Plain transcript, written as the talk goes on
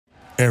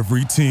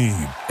Every team,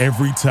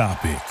 every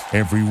topic,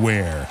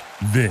 everywhere.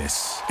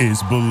 This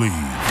is Believe.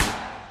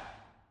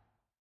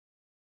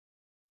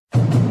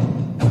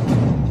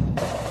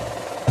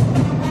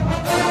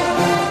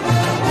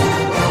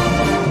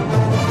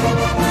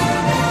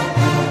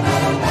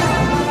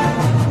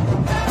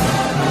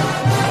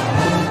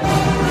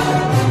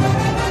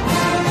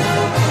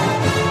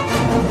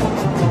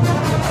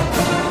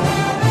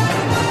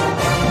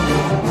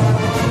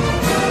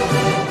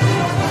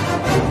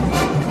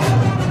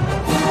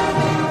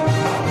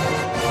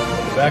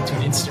 Back to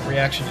an instant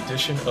reaction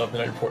edition of the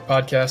Night Report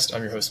podcast.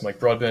 I'm your host, Mike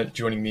Broadbent.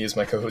 Joining me is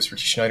my co-host,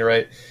 Richie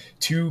Schneiderite.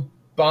 Two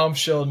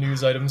bombshell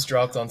news items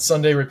dropped on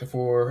Sunday right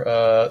before,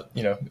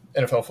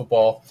 NFL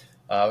football.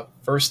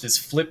 First is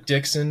Flip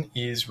Dixon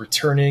is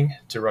returning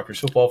to Rutgers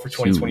football for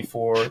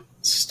 2024.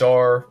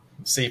 Star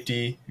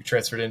safety who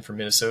transferred in from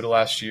Minnesota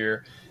last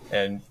year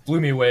and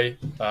blew me away.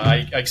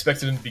 I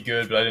expected him to be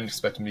good, but I didn't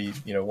expect him to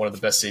be, one of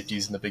the best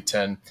safeties in the Big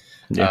Ten.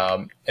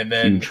 Yeah. And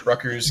then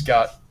Rutgers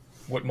got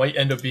what might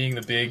end up being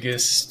the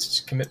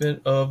biggest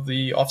commitment of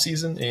the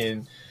offseason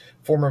in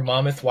former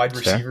Monmouth wide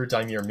receiver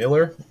Dymere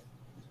Miller.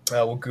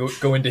 We'll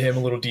go into him a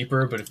little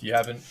deeper, but if you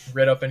haven't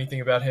read up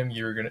anything about him,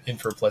 you're in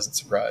for a pleasant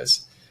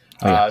surprise.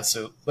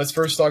 So let's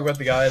first talk about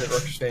the guy that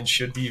Rutgers fans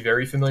should be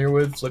very familiar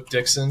with, Flip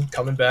Dixon,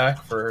 coming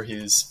back for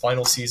his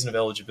final season of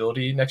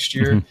eligibility next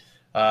year.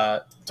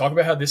 Talk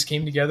about how this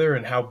came together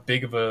and how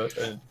big of a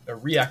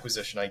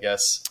reacquisition, I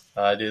guess,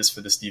 it is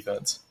for this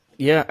defense.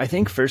 Yeah, I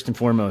think first and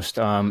foremost,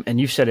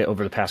 and you've said it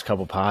over the past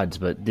couple pods,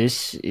 but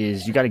this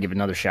is, you got to give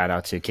another shout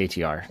out to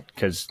KTR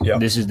because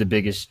this is the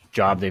biggest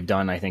job they've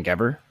done, I think,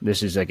 ever.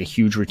 This is like a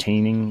huge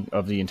retaining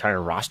of the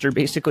entire roster,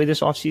 basically, this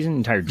offseason,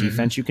 entire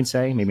defense, you can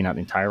say. Maybe not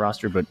the entire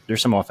roster, but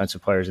there's some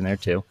offensive players in there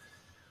too.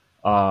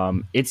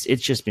 It's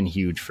just been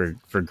huge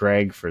for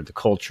Greg, for the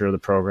culture of the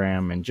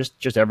program, and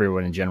just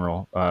everyone in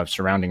general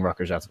surrounding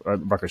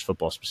Rutgers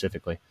football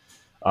specifically.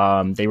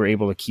 They were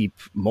able to keep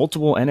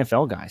multiple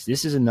NFL guys.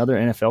 This is another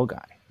NFL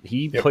guy.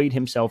 He played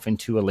himself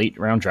into a late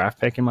round draft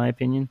pick, in my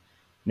opinion.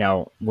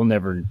 Now, we'll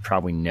never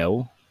probably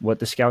know what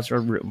the scouts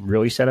are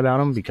really said about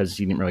him because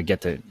he didn't really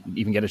get to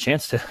even get a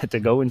chance to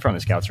go in front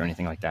of scouts or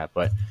anything like that.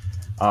 But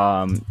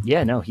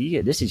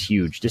this is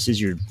huge. This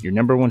is your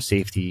number one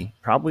safety,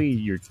 probably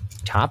your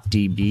top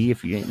DB.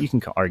 If you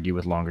can argue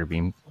with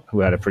Longerbeam,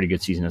 who had a pretty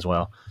good season as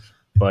well.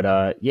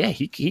 But,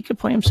 he could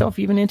play himself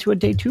even into a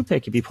day 2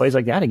 pick if he plays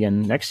like that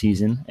again next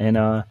season.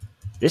 And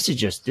this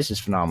is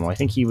phenomenal. I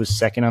think he was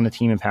second on the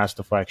team in pass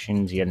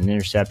deflections. He had an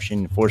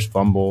interception, forced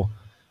fumble.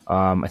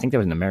 I think that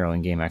was in the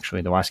Maryland game,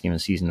 actually, the last game of the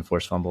season, the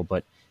forced fumble.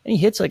 And he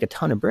hits like a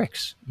ton of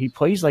bricks. He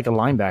plays like a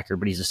linebacker,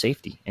 but he's a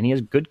safety. And he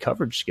has good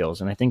coverage skills.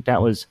 And I think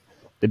that was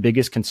the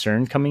biggest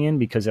concern coming in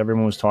because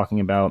everyone was talking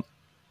about,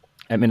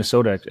 at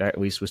Minnesota at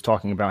least, was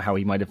talking about how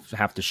he might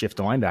have to shift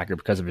to linebacker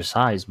because of his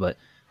size. But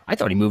I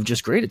thought he moved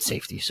just great at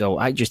safety. So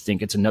I just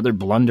think it's another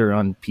blunder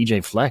on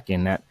PJ Fleck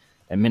and that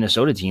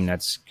Minnesota team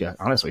that's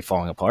honestly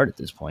falling apart at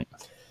this point.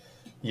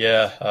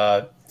 Yeah,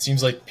 it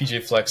seems like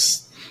PJ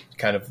Fleck's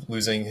kind of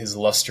losing his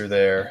luster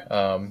there.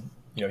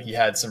 He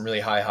had some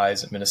really high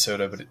highs at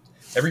Minnesota, but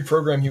every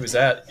program he was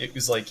at, it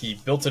was like he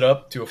built it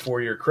up to a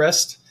 4-year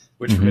crest,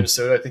 which for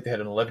Minnesota, I think they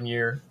had an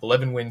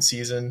 11-win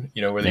season,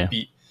 where they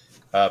beat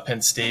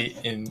Penn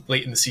State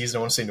late in the season. I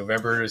want to say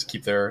November to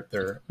keep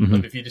their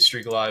undefeated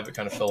streak alive. It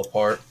kind of fell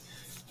apart.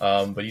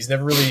 But he's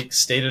never really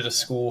stayed at a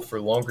school for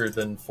longer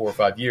than 4 or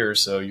 5 years.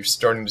 So you're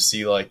starting to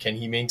see, can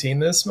he maintain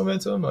this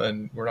momentum?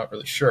 And we're not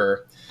really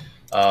sure.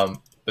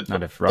 But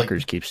not if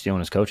Rutgers keeps stealing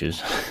his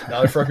coaches.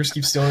 Not if Rutgers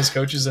keeps stealing his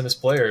coaches and his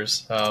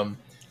players. Because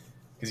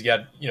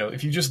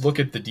if you just look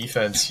at the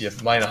defense, you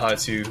have Mike and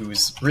Richie,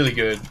 who's really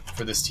good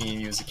for this team.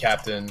 He was a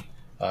captain.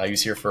 He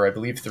was here for, I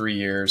believe, 3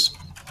 years.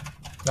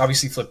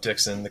 Obviously, Flip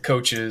Dixon, the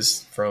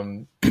coaches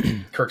from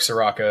Kirk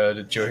Soraka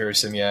to Joe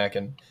Harris-Simiak.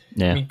 And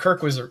I mean,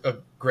 Kirk was a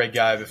great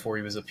guy before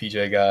he was a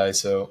PJ guy,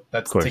 so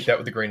take that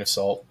with a grain of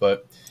salt.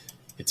 But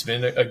it's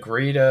been a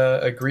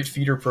great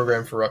feeder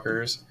program for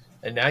Rutgers.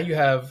 And now you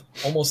have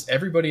almost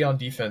everybody on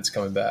defense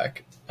coming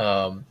back.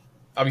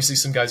 Obviously,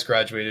 some guys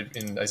graduated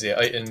in Isaiah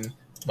Aiton,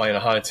 Maya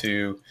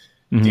Nahatu,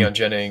 Deion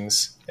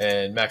Jennings,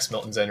 and Max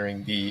Melton's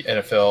entering the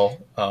NFL.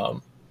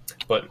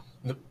 But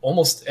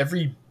almost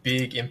every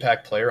big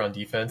impact player on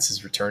defense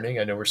is returning.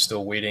 I know we're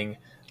still waiting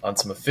on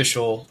some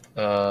official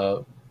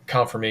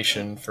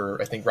confirmation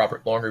for, I think,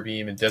 Robert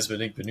Longerbeam and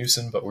Desmond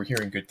Igbeneusen, but we're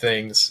hearing good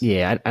things.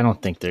 Yeah, I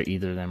don't think they're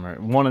either of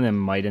them. One of them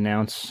might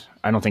announce.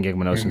 I don't think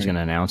Igbeneusen's going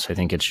to announce. I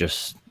think it's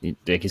just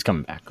he's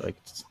coming back.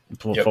 It's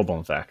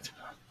full-blown fact.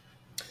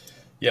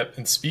 Yep,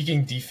 and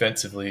speaking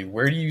defensively,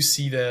 where do you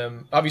see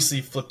them?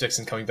 Obviously, Flip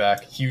Dixon coming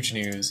back, huge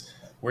news.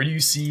 Where do you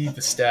see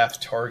the staff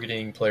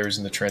targeting players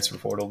in the transfer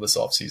portal this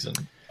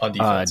offseason on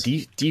defense?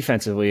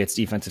 Defensively, it's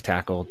defensive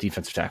tackle.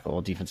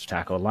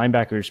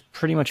 Linebackers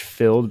pretty much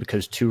filled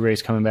because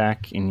Touré's coming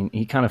back, and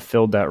he kind of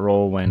filled that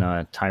role when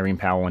Tyreen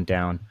Powell went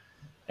down.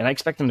 And I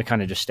expect him to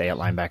kind of just stay at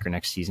linebacker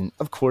next season.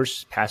 Of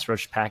course, pass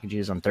rush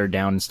packages on third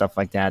down and stuff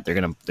like that, they're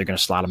gonna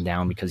slot him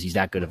down because he's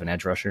that good of an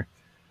edge rusher.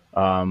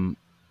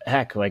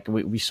 heck, like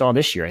we saw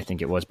this year, I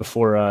think it was,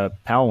 before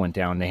Powell went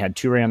down, they had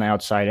Toure on the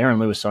outside, Aaron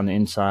Lewis on the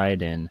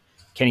inside, and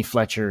Kenny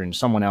Fletcher and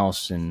someone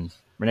else, and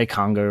Rene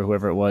Conga or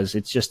whoever it was.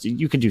 It's just,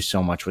 you could do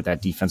so much with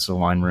that defensive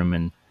line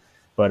room.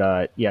 But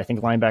I think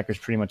linebacker's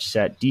pretty much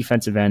set.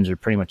 Defensive ends are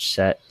pretty much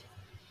set.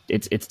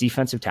 It's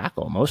defensive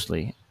tackle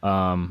mostly.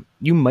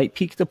 You might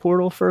peek the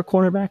portal for a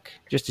cornerback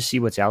just to see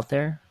what's out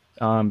there,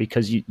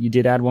 because you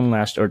did add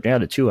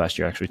two last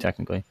year, actually,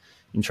 technically,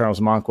 in Charles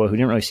Monqua, who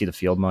didn't really see the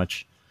field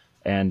much,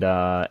 and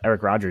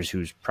Eric Rogers,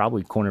 who's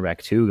probably cornerback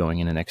 2 going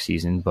into next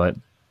season. But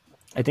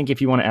I think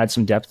if you want to add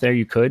some depth there,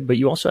 you could. But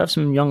you also have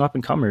some young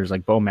up-and-comers,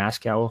 like Bo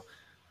Mascow,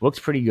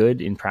 looked pretty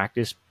good in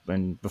practice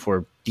and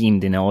before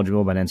deemed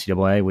ineligible by the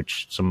NCAA,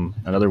 which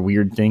another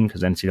weird thing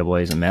because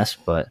NCAA is a mess.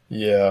 But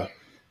yeah.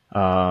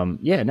 I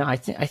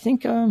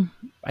think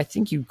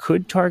you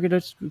could target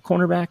a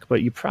cornerback,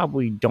 but you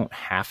probably don't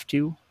have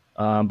to.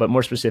 But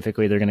more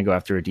specifically, they're going to go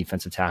after a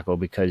defensive tackle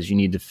because you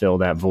need to fill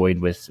that void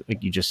with,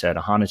 like you just said,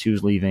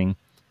 Ahanatu's leaving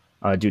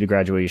due to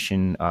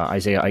graduation.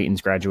 Isaiah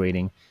Aiton's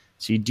graduating.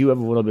 So you do have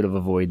a little bit of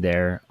a void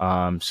there.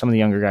 Some of the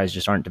younger guys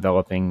just aren't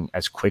developing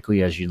as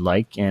quickly as you'd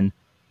like. And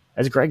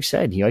as Greg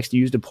said, he likes to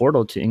use the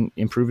portal to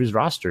improve his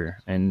roster.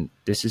 And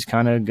this is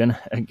kind of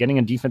getting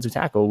a defensive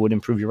tackle would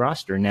improve your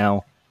roster.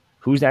 Now,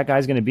 who's that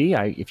guy's going to be?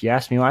 If you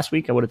asked me last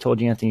week, I would have told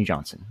you Anthony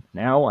Johnson.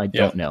 Now I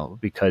don't know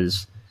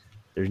because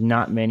there's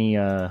not many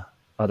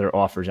other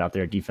offers out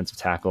there, defensive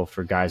tackle,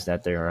 for guys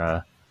that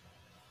are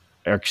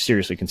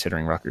seriously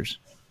considering Rutgers.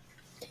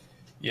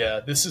 Yeah,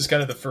 this is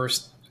kind of the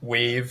first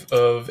wave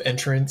of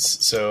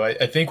entrants. So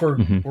I think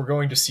we're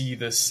going to see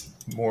this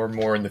more and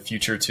more in the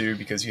future too,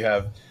 because you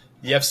have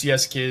the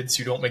FCS kids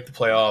who don't make the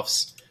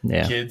playoffs,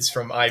 kids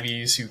from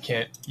Ivies who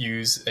can't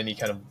use any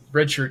kind of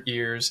redshirt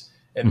years,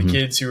 and the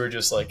kids who are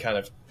just like kind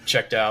of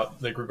checked out,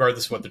 like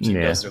regardless of what their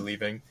team does, they're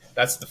leaving.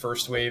 That's the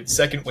first wave. The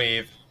second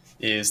wave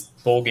is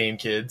bowl game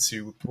kids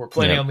who were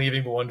planning on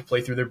leaving but wanted to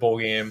play through their bowl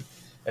game.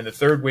 And the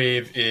third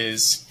wave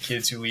is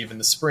kids who leave in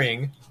the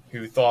spring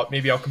who thought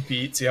maybe I'll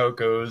compete, see how it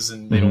goes,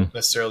 and they don't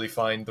necessarily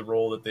find the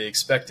role that they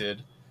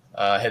expected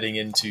heading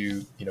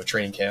into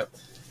training camp.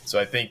 So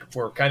I think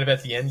we're kind of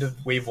at the end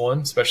of wave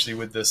 1, especially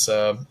with this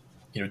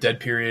dead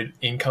period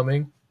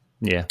incoming.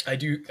 Yeah, I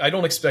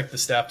don't expect the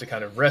staff to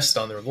kind of rest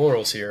on their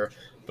laurels here,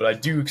 but I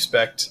do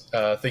expect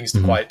things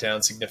to quiet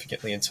down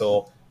significantly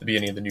until the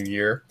beginning of the new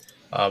year.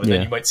 And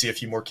then you might see a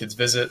few more kids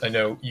visit. I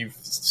know you've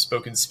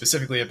spoken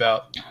specifically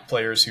about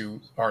players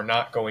who are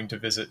not going to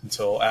visit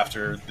until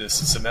after this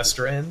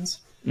semester ends.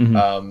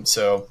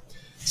 So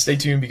stay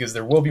tuned because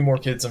there will be more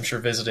kids, I'm sure,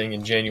 visiting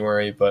in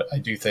January, but I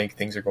do think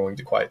things are going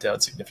to quiet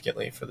down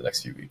significantly for the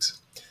next few weeks.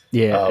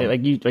 Yeah,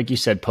 like you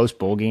said, post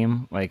bowl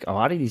game, like a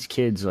lot of these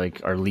kids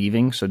like are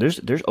leaving, so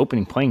there's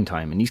opening playing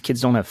time, and these kids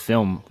don't have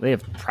film; they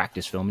have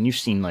practice film. And you've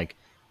seen like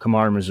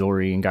Kamar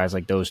Missouri and guys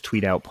like those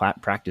tweet out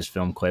practice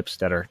film clips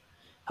that are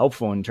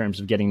helpful in terms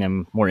of getting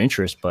them more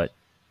interest. But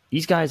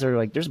these guys are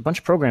like, there's a bunch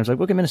of programs like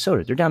look at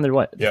Minnesota; they're down there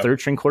the third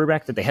string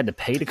quarterback that they had to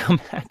pay to come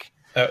back.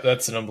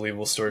 That's an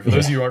unbelievable story. For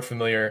those of you who aren't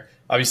familiar,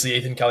 obviously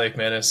Ethan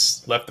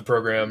Kaliakmanis left the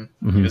program.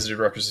 He visited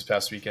Rutgers this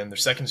past weekend. Their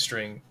second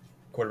string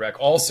quarterback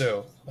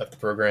also left the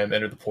program,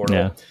 entered the portal.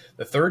 Yeah.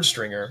 The third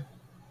stringer,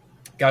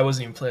 guy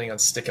wasn't even planning on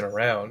sticking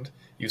around.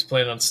 He was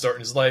planning on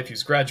starting his life. He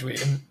was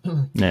graduating.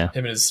 Him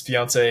and his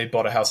fiance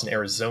bought a house in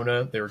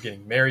Arizona. They were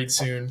getting married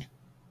soon.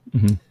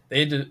 They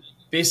had to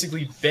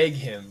basically beg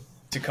him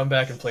to come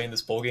back and play in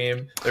this bowl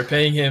game. They're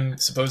paying him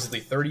supposedly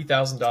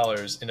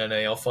 $30,000 in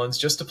NIL funds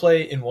just to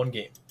play in one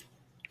game.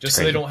 Just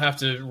so they don't have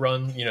to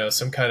run,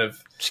 some kind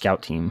of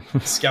scout team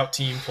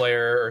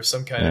player or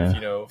some kind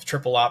of,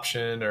 triple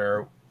option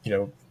or,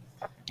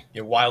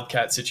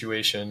 wildcat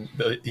situation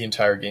the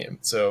entire game.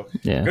 So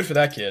good for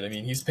that kid. I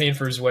mean, he's paying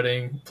for his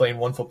wedding, playing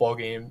one football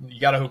game. You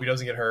got to hope he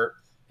doesn't get hurt.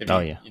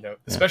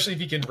 Especially if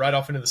he can ride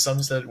off into the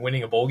sunset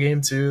winning a bowl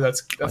game too.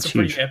 That's a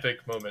pretty huge.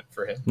 Epic moment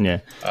for him. Yeah.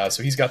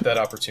 So he's got that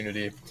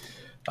opportunity.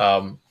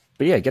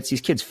 But yeah, it gets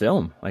these kids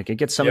film. Like it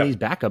gets some of these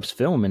backups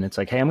film, and it's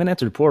like, hey, I'm going to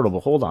enter the portal, but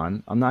hold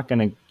on, I'm not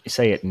going to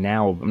say it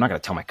now. I'm not going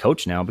to tell my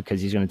coach now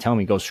because he's going to tell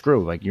me go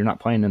screw. Like you're not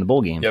playing in the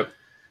bowl game. Yep.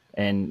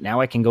 And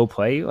now I can go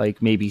play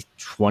like maybe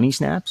 20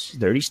 snaps,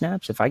 30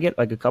 snaps. If I get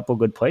like a couple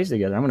good plays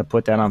together, I'm going to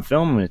put that on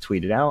film. I'm going to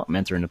tweet it out. I'm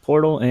entering the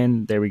portal,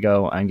 and there we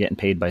go. I'm getting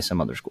paid by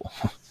some other school.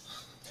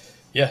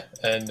 Yeah,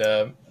 and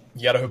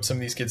you got to hope some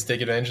of these kids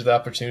take advantage of the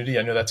opportunity.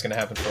 I know that's going to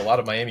happen for a lot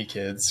of Miami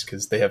kids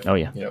because they have,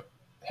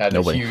 had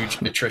a huge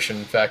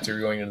attrition factor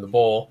going into the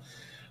bowl.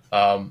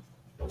 But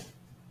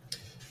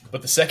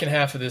the second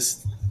half of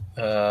this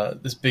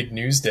big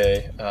news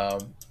day,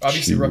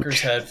 obviously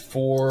Rutgers had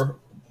 4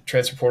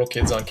 transfer portal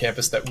kids on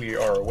campus that we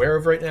are aware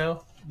of right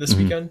now this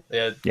weekend. They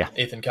had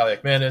Ethan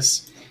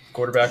Kaliakmanis,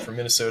 quarterback from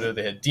Minnesota.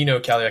 They had Dino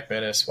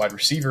Kaliakmanis, wide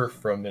receiver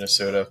from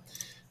Minnesota.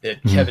 They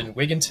had Kevin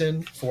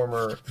Wigginton,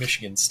 former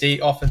Michigan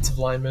State offensive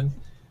lineman,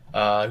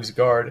 who's a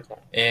guard,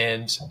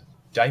 and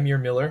Dymere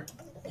Miller.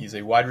 He's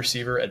a wide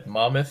receiver at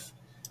Monmouth.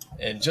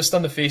 And just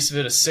on the face of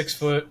it, a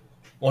 6-foot,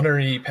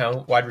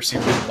 180-pound wide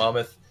receiver at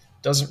Monmouth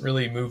doesn't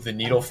really move the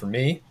needle for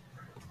me.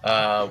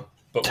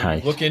 But when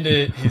you look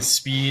into his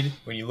speed,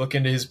 when you look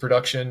into his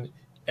production,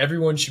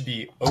 everyone should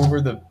be over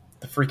the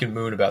freaking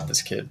moon about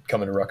this kid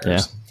coming to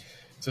Rutgers. Yeah.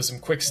 So some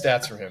quick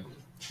stats from him.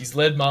 He's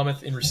led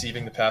Monmouth in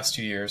receiving the past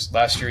 2 years.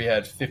 Last year he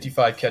had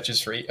 55 catches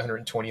for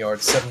 820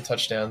 yards, 7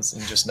 touchdowns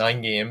in just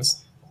 9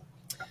 games.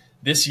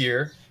 This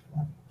year,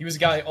 he was a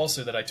guy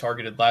also that I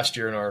targeted last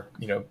year in our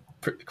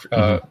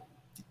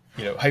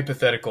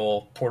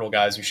hypothetical portal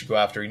guys who should go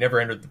after. He never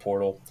entered the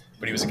portal,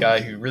 but he was a guy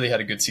who really had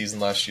a good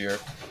season last year.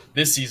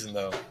 This season,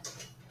 though,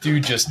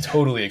 dude just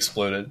totally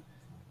exploded.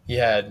 He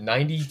had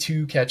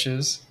 92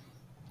 catches,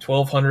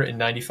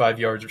 1,295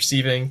 yards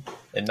receiving,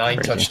 and 9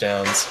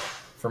 touchdowns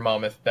for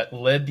Monmouth that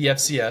led the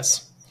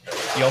FCS.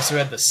 He also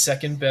had the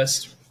second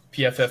best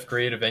PFF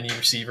grade of any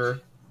receiver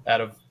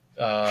out of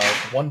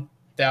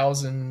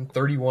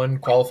 1,031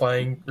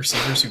 qualifying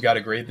receivers who got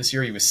a grade this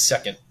year. He was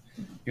second.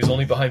 He was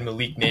only behind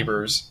Malik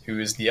Neighbors, who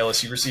is the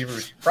LSU receiver,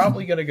 who's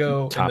probably going to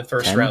go Top in the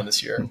first 10? round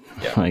this year.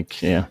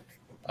 Yeah.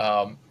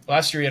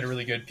 Last year he had a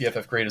really good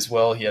PFF grade as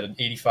well. He had an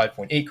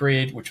 85.8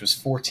 grade, which was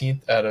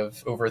 14th out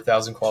of over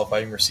 1,000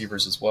 qualifying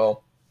receivers as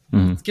well.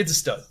 The kid's a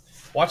stud.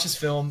 Watch his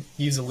film.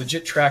 He's a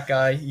legit track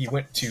guy. He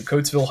went to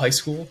Coatesville High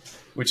School,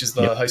 which is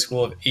the high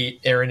school of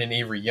Aaron and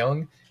Avery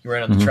Young. He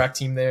ran on the track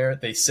team there.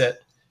 They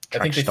set,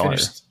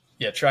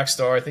 Track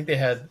star. I think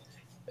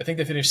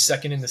they finished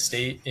second in the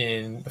state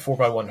in the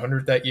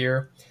 4x100 that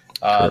year.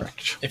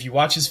 Correct. If you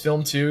watch his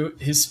film too,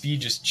 his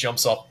speed just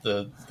jumps off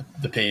the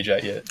page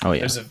at you. Oh, yeah.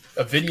 There's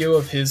a video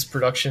of his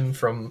production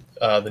from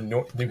the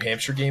New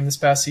Hampshire game this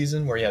past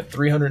season where he had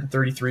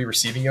 333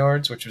 receiving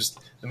yards, which was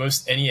the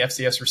most any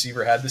FCS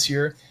receiver had this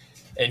year.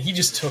 And he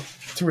just took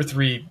 2 or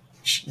 3,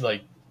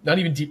 not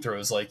even deep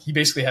throws. Like, he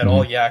basically had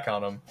all yak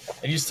on him,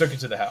 and he just took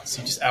it to the house.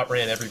 He just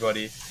outran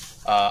everybody.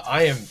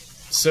 I am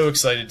so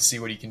excited to see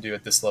what he can do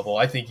at this level.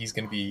 I think he's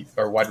going to be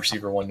our wide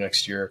receiver 1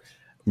 next year.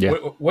 Yeah.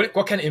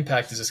 What kind of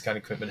impact does this kind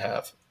of equipment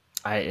have?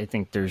 I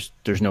think there's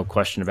no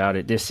question about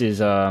it. This is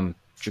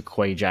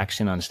Jaquay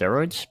Jackson on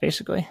steroids,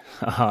 basically.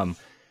 I'm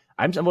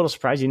a little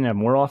surprised he didn't have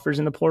more offers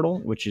in the portal,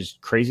 which is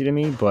crazy to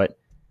me. But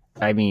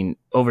I mean,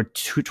 over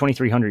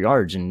 2,300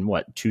 yards in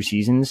 2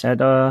 seasons at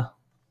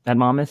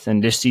Monmouth,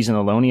 and this season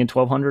alone he had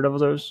 1,200 of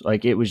those.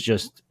 Like, it was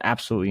just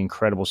absolutely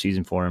incredible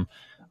season for him.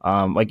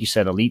 Like you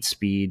said, elite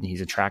speed.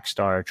 He's a track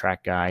star,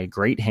 track guy,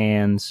 great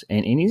hands,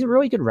 and he's a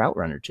really good route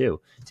runner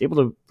too. He's able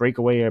to break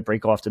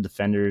off the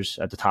defenders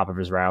at the top of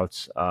his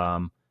routes.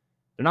 They're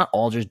not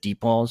all just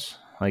deep balls.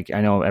 Like, I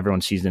know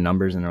everyone sees the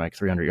numbers and they're like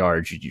 300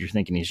 yards. You're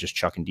thinking he's just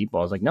chucking deep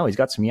balls. Like, no, he's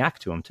got some yak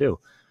to him too.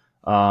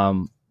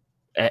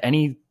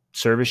 Any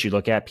service you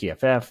look at,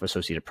 PFF,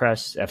 Associated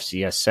Press,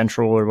 FCS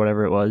Central, or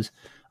whatever it was,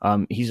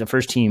 he's a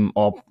first team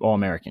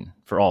All-American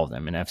for all of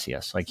them in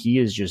FCS. Like, he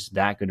is just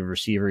that good of a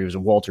receiver. He was a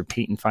Walter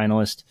Payton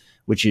finalist,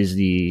 which is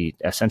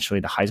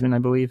essentially the Heisman, I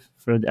believe,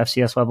 for the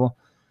FCS level.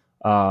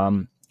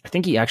 I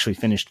think he actually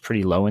finished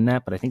pretty low in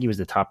that, but I think he was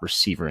the top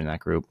receiver in that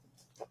group.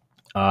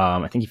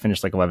 I think he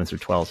finished like 11th or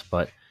 12th,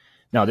 but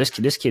no, this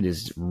kid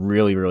is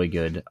really, really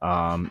good.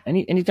 And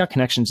he's got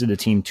connections to the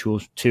team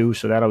too,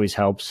 so that always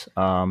helps.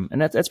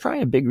 And that's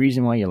probably a big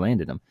reason why you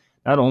landed him.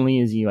 Not only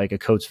is he like a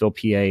Coatesville,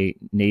 PA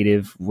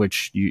native,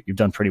 which you've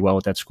done pretty well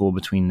with that school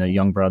between the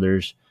young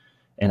brothers,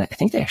 and I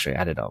think they actually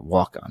added a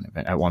walk-on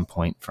event at one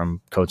point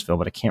from Coatesville,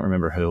 but I can't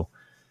remember who.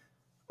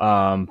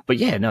 But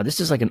yeah, no, this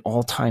is like an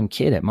all-time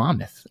kid at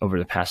Monmouth over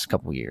the past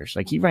couple of years.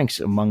 Like, he ranks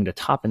among the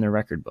top in their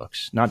record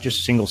books, not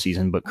just single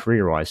season, but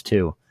career-wise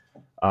too.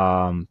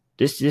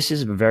 This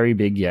is a very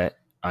big get.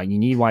 You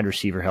need wide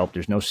receiver help.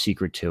 There's no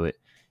secret to it.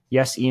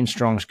 Yes, Ian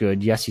Strong's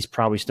good. Yes, he's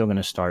probably still going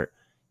to start.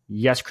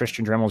 Yes,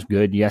 Christian Dremel's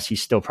good. Yes,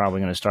 he's still probably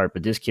going to start,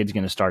 but this kid's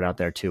going to start out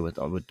there too with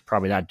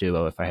probably that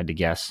duo, if I had to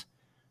guess.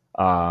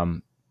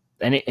 And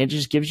it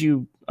just gives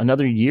you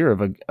another year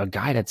of a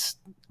guy that's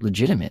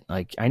legitimate.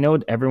 Like, I know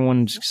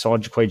everyone saw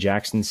Jaquay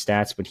Jackson's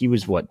stats, but he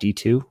was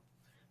D2,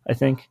 I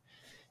think.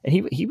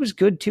 And he was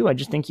good too. I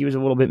just think he was a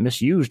little bit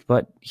misused,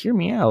 but hear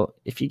me out.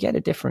 If you get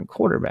a different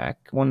quarterback,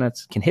 one that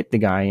can hit the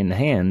guy in the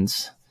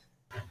hands,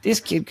 this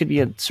kid could be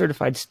a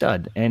certified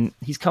stud, and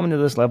he's coming to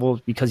this level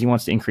because he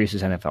wants to increase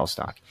his NFL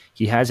stock.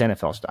 He has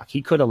NFL stock.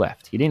 He could have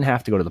left. He didn't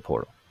have to go to the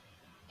portal.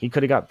 He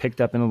could have got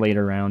picked up in the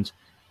later rounds.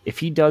 If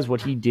he does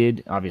what he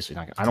did, obviously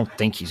I don't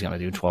think he's going to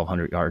do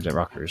 1,200 yards at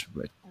Rutgers,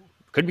 but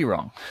could be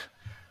wrong.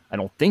 I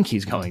don't think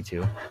he's going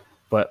to.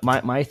 But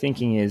my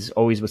thinking is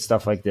always with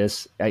stuff like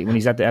this, when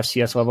he's at the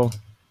FCS level,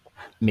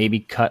 maybe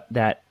cut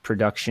that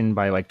production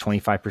by like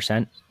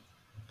 25%.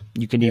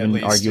 You could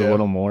even argue a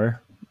little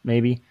more,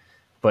 maybe.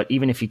 But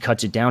even if he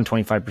cuts it down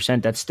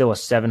 25%, that's still a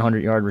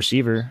 700-yard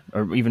receiver,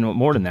 or even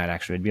more than that,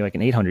 actually. It'd be like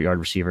an 800-yard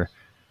receiver.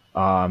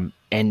 And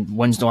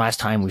when's the last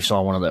time we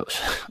saw one of those?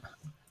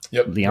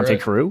 Yep,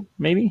 Leonte Carew,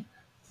 maybe?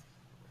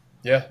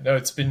 Yeah, no,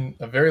 it's been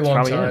a very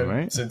long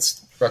time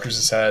since Rutgers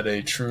has had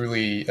a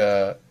truly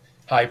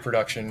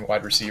high-production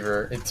wide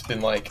receiver. It's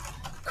been like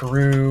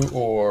Carew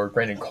or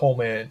Brandon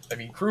Coleman. I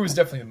mean, Carew is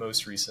definitely the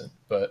most recent,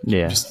 but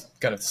just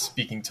kind of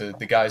speaking to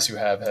the guys who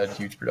have had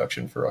huge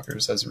production for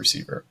Rutgers as a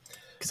receiver.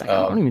 Because I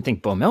don't even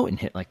think Bo Melton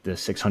hit like the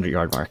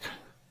 600-yard mark.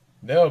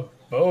 No,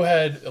 Bo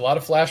had a lot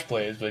of flash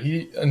plays, but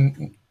he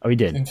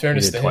did. In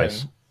fairness he did to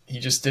twice. him, he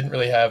just didn't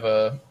really have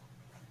the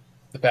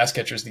pass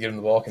catchers to get him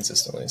the ball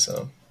consistently.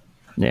 So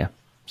yeah,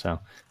 so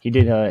he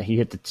did. He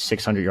hit the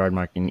 600-yard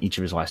mark in each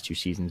of his last 2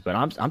 seasons, but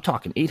I'm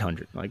talking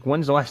 800. Like,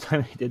 when's the last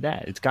time he did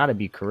that? It's got to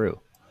be Carew.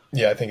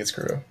 Yeah, I think it's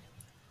Carew.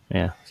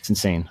 Yeah, it's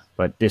insane.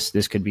 But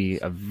this could be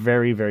a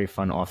very, very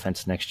fun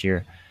offense next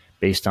year,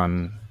 based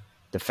on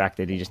the fact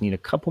that they just need a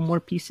couple more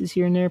pieces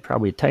here and there,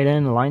 probably a tight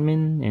end, a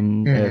lineman,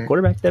 and a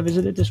quarterback that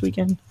visited this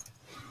weekend.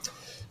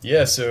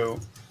 Yeah, so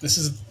this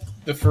is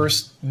the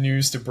first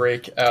news to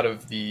break out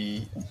of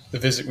the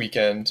visit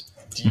weekend.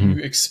 Do you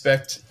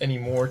expect any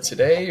more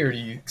today, or do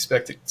you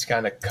expect it to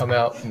kind of come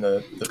out in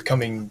the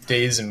coming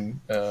days? And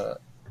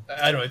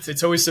I don't know.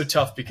 It's always so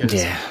tough because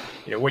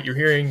what you're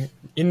hearing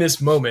in this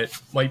moment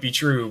might be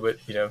true, but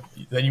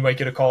then you might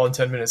get a call in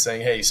 10 minutes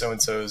saying, "Hey, so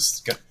and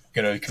so's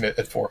going to commit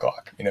at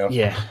 4:00."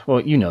 Yeah.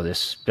 Well, you know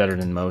this better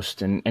than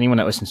most, and anyone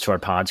that listens to our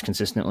pods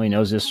consistently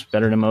knows this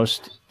better than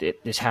most.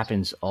 This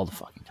happens all the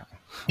fucking time.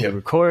 Yep. We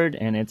record,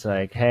 and it's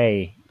like,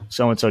 "Hey,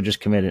 so and so just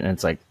committed," and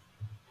it's like,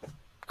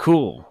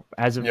 "Cool."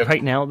 As of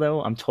right now,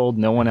 though, I'm told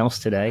no one else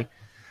today.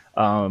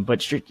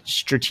 But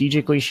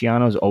strategically,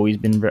 Schiano's always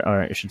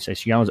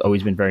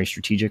been very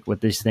strategic with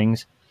these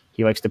things.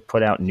 He likes to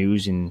put out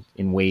news in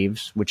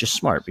waves, which is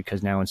smart,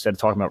 because now instead of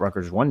talking about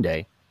Rutgers one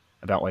day,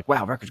 about like,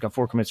 wow, Rutgers got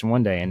 4 commits in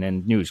one day, and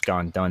then news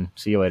gone, done,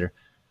 see you later.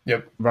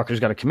 Yep. Rutgers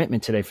got a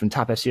commitment today from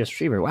top FCS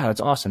receiver. Wow,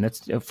 that's awesome.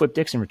 That's Flip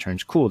Dixon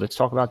returns. Cool. Let's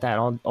talk about that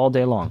all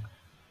day long.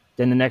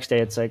 Then the next day,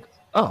 it's like,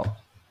 oh,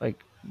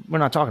 like, we're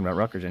not talking about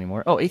Rutgers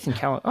anymore. Oh, Ethan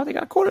Cowan. Oh, they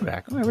got a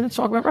quarterback. All right, we're going to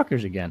talk about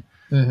Rutgers again.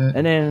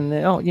 And then,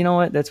 oh, you know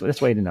what?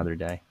 Let's wait another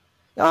day.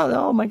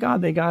 Oh my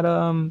God, they got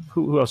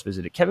who else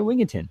visited? Kevin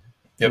Wigginton.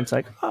 Yep. And it's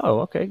like,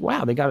 oh, okay,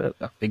 wow, they got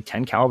a Big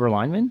Ten caliber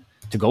lineman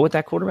to go with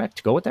that quarterback,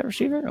 to go with that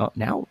receiver. Oh,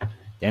 now,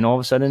 then all of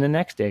a sudden the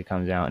next day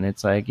comes out, and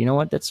it's like, you know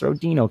what? Let's throw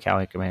Dino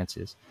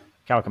Kalikimakis.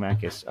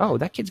 Oh,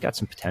 that kid's got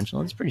some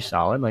potential. It's pretty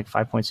solid, like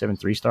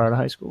 5.73 star out of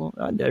high school.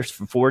 There's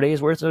 4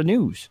 days worth of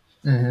news,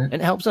 and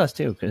it helps us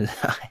too, because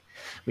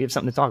we have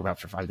something to talk about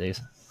for 5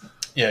 days.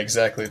 Yeah,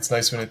 exactly. It's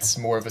nice when it's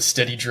more of a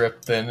steady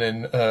drip than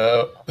in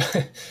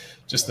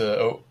just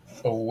a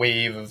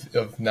wave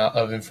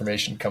of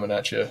information coming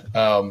at you.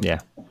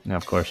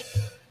 Of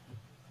course.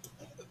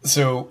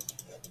 So,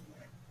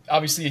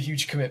 obviously, a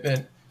huge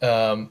commitment.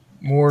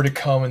 More to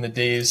come in the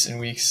days and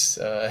weeks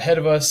ahead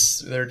of us.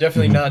 They're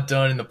definitely not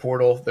done in the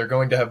portal. They're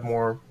going to have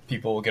more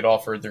people get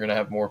offered. They're going to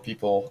have more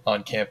people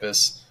on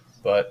campus.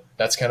 But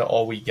that's kind of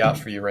all we got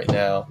for you right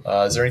now.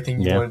 Is there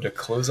anything you wanted to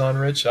close on,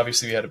 Rich?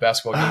 Obviously, we had a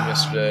basketball game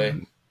yesterday.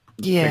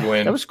 Yeah, big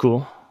win. That was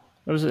cool.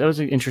 That was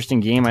an interesting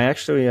game. I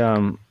actually, I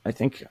don't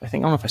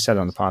know if I said it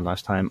on the pod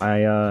last time.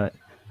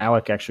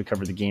 Alec actually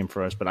covered the game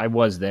for us, but I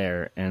was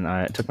there, and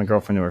I took my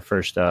girlfriend to her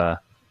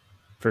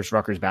first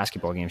Rutgers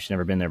basketball game. She's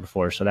never been there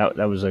before, so that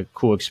was a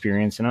cool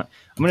experience. And I'm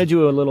going to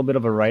do a little bit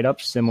of a write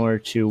up, similar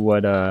to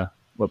what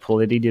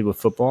Politi did with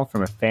football,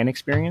 from a fan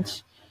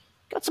experience.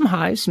 Got some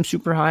highs, some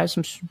super highs,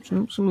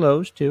 some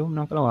lows too. I'm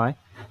not going to lie.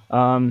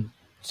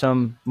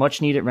 Some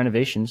much needed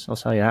renovations. I'll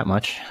tell you that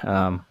much.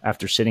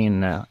 After sitting in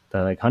the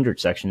 100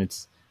 section,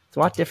 it's a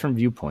lot different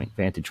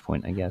vantage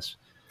point, I guess.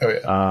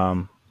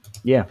 Oh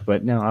yeah.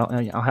 But no,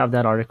 I'll have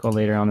that article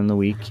later on in the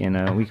week,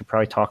 and we could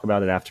probably talk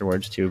about it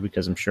afterwards too,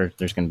 because I'm sure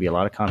there's going to be a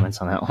lot of comments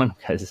on that one.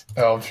 Because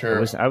I'm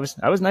sure I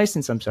was nice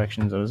in some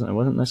sections. I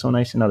wasn't so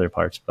nice in other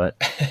parts, but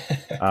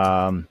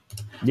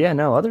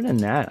other than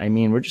that, I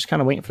mean, we're just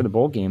kind of waiting for the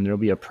bowl game. There'll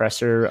be a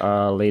presser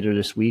later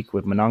this week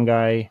with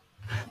Monangai.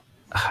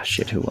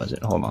 Who was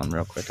it? Hold on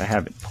real quick. I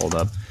have it pulled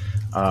up.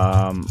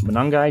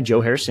 Monangai,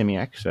 Joe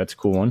Harris-Simiak, so that's a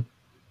cool one.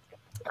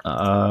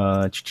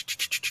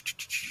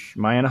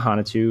 Maya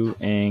Hanatu,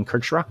 and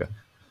Kirk Shraka.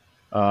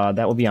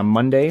 That will be on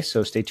Monday,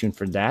 so stay tuned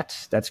for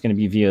that. That's going to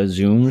be via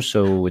Zoom,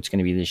 so it's going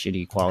to be the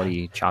shitty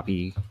quality,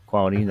 choppy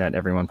quality that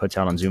everyone puts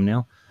out on Zoom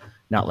now.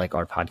 Not like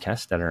our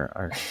podcasts that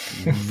are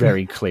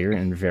very clear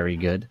and very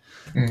good.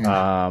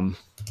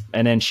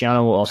 And then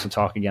Schiano will also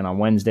talk again on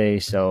Wednesday.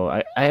 So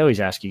I always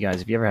ask you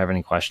guys, if you ever have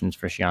any questions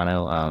for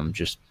Schiano,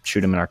 just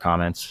shoot them in our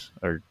comments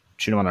or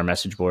shoot them on our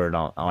message board.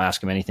 I'll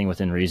ask him anything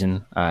within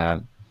reason.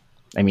 I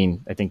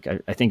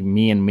think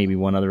me and maybe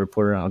one other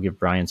reporter, I'll give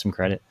Brian some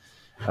credit,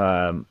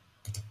 aren't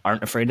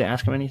afraid to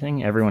ask him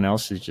anything. Everyone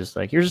else is just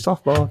like, here's a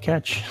softball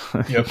catch.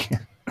 Yep.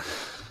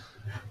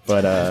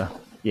 But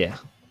yeah.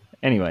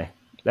 Anyway,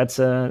 that's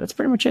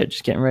pretty much it.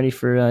 Just getting ready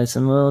for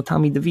some little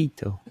Tommy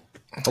DeVito.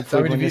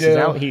 Hopefully, when this is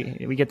out,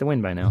 we get the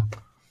win by now.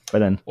 But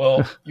then,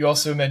 well, you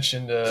also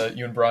mentioned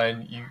you and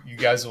Brian. You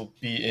guys will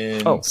be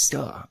in. I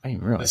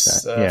didn't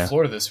realize that.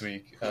 Florida this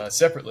week,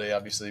 separately,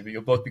 obviously, but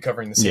you'll both be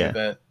covering the same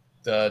event.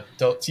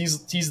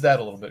 Tease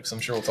that a little bit, because I'm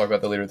sure we'll talk about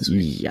that later this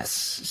week. Yes,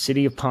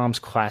 City of Palms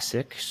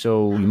Classic.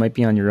 So you might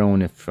be on your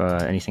own if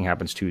anything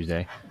happens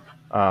Tuesday,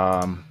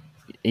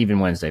 even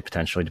Wednesday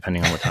potentially,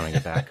 depending on what time I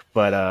get back.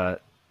 But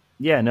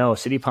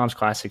City of Palms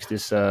Classics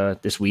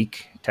this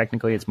week.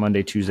 Technically, it's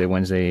Monday, Tuesday,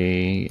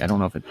 Wednesday. I don't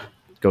know if it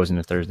goes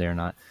into Thursday or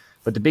not.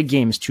 But the big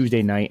game is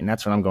Tuesday night, and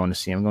that's what I'm going to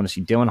see. I'm going to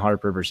see Dylan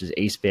Harper versus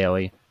Ace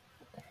Bailey.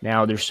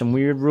 Now, there's some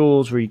weird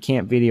rules where you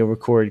can't video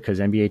record because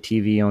NBA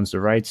TV owns the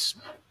rights.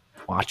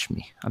 Watch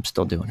me. I'm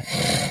still doing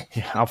it.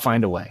 Yeah, I'll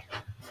find a way.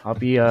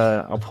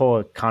 I'll pull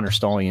a Connor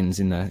Stalions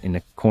in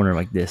the corner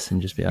like this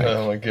and just be like,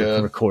 oh my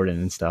God, recording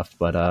and stuff.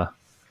 But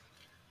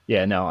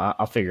yeah, no,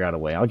 I'll figure out a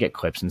way. I'll get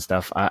clips and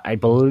stuff. I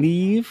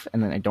believe,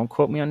 and then don't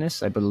quote me on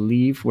this, I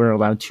believe we're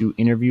allowed to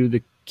interview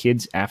the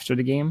kids after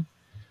the game.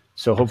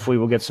 So hopefully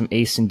we'll get some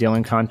Ace and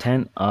Dylan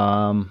content.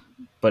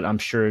 But I'm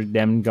sure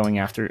them going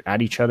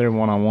at each other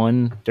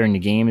one-on-one during the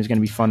game is going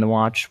to be fun to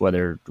watch,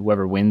 whether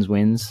whoever wins.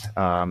 If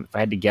I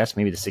had to guess,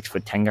 maybe the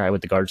 6'10" guy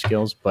with the guard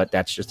skills, but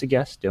that's just a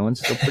guess.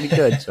 Dylan's still pretty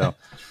good. So,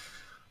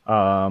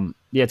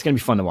 yeah, it's going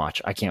to be fun to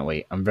watch. I can't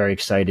wait. I'm very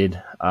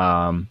excited.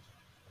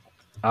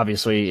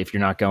 Obviously, if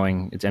you're not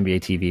going, it's NBA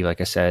TV, like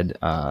I said.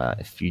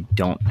 If you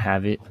don't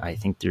have it, I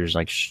think there's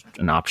like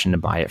an option to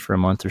buy it for a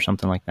month or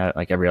something like that,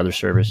 like every other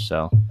service.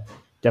 So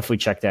definitely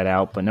check that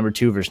out. But number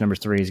 2 versus number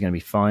 3 is going to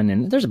be fun,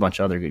 and there's a bunch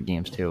of other good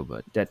games too.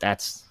 But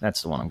that's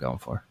the one I'm going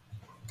for.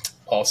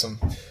 Awesome.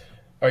 All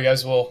right,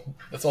 guys. Well,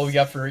 that's all we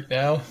got for right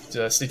now.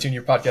 Stay tuned to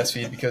your podcast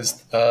feed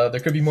because there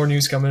could be more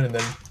news coming, and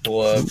then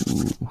we'll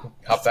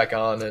hop back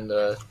on and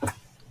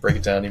break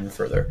it down even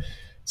further.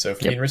 So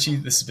for me and Richie,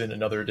 this has been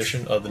another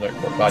edition of the Night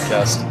Court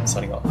Podcast.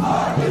 Signing off.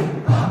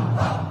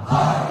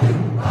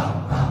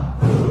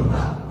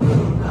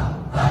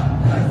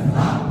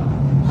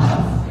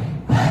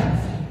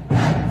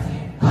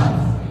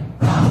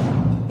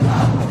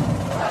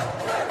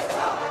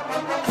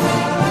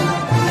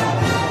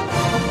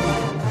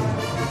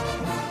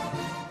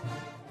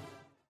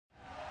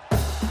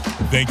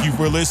 Thank you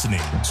for listening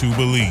to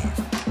Believe.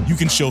 You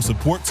can show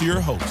support to your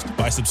host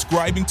by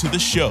subscribing to the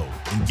show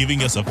and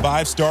giving us a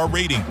 5-star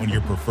rating on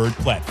your preferred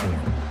platform.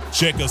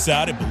 Check us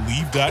out at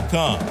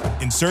Believe.com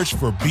and search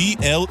for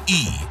BLEAV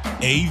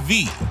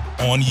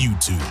on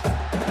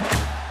YouTube.